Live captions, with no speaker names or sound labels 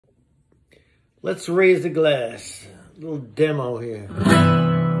Let's raise the glass. A little demo here.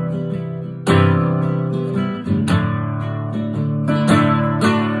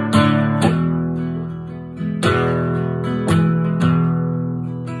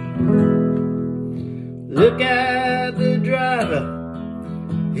 Look at the driver.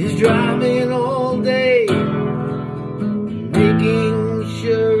 He's driving all day, making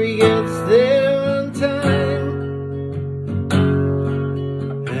sure he gets there on time.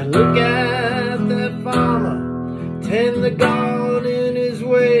 And look at that farmer, tend the garden his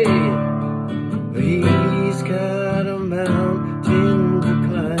way. He's got a mountain to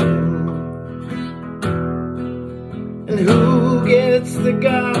climb. And who gets the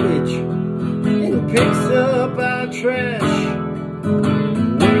garbage and picks up our trash,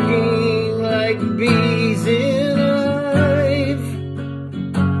 working like bees in a hive?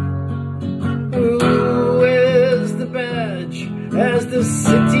 Who wears the badge as the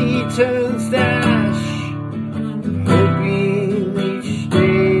city turns dash, hoping each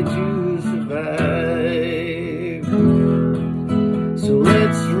day to survive? So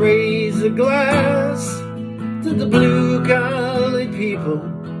let's raise a glass to the blue-collar people,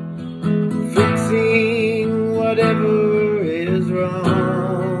 fixing whatever is wrong.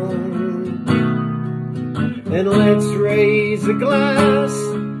 And let's raise a glass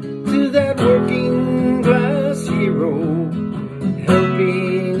to that working class hero,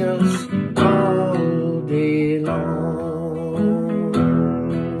 helping us all day long.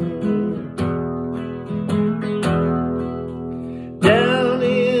 Down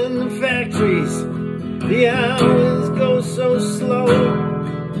in the factories, the hours go so slow,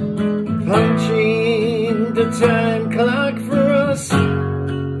 punching the time clock for us.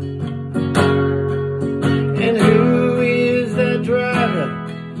 And who is that driver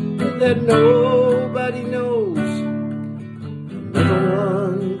that nobody knows? Another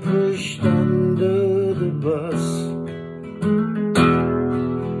one pushed under the bus.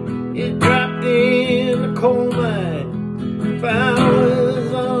 It dropped in a coal mine for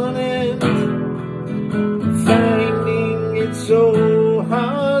hours on end, finding it so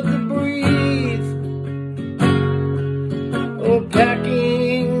hard to breathe. Or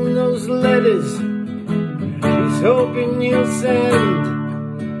packing those letters he's hoping you'll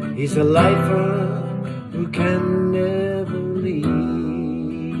send. He's a lifer who can never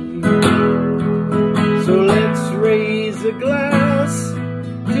leave. So let's raise a glass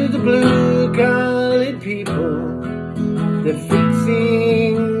to the blue-collar people. They're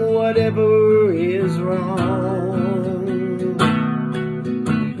fixing whatever is wrong.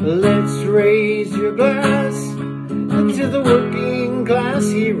 Let's raise your glass to the working class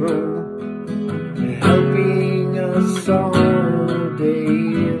hero, helping us all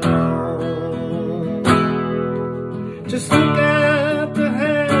day long. Just look at the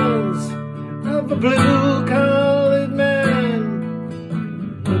hands of a blue-collared man.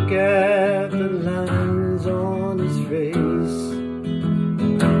 Look at the lines on his face.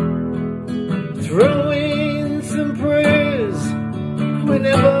 Throw in some prayers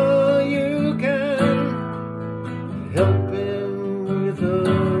whenever you can. Help him with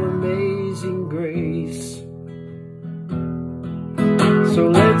amazing grace. So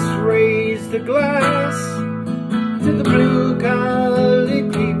let's raise the glass to the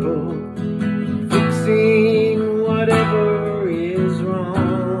blue-collared people, fixing whatever is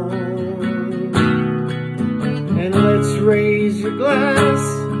wrong. And let's raise your glass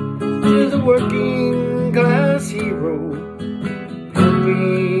to the working class hero,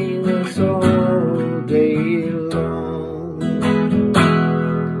 helping us all day long.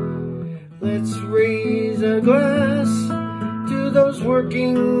 Let's raise a glass to those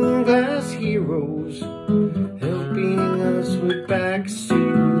working class heroes,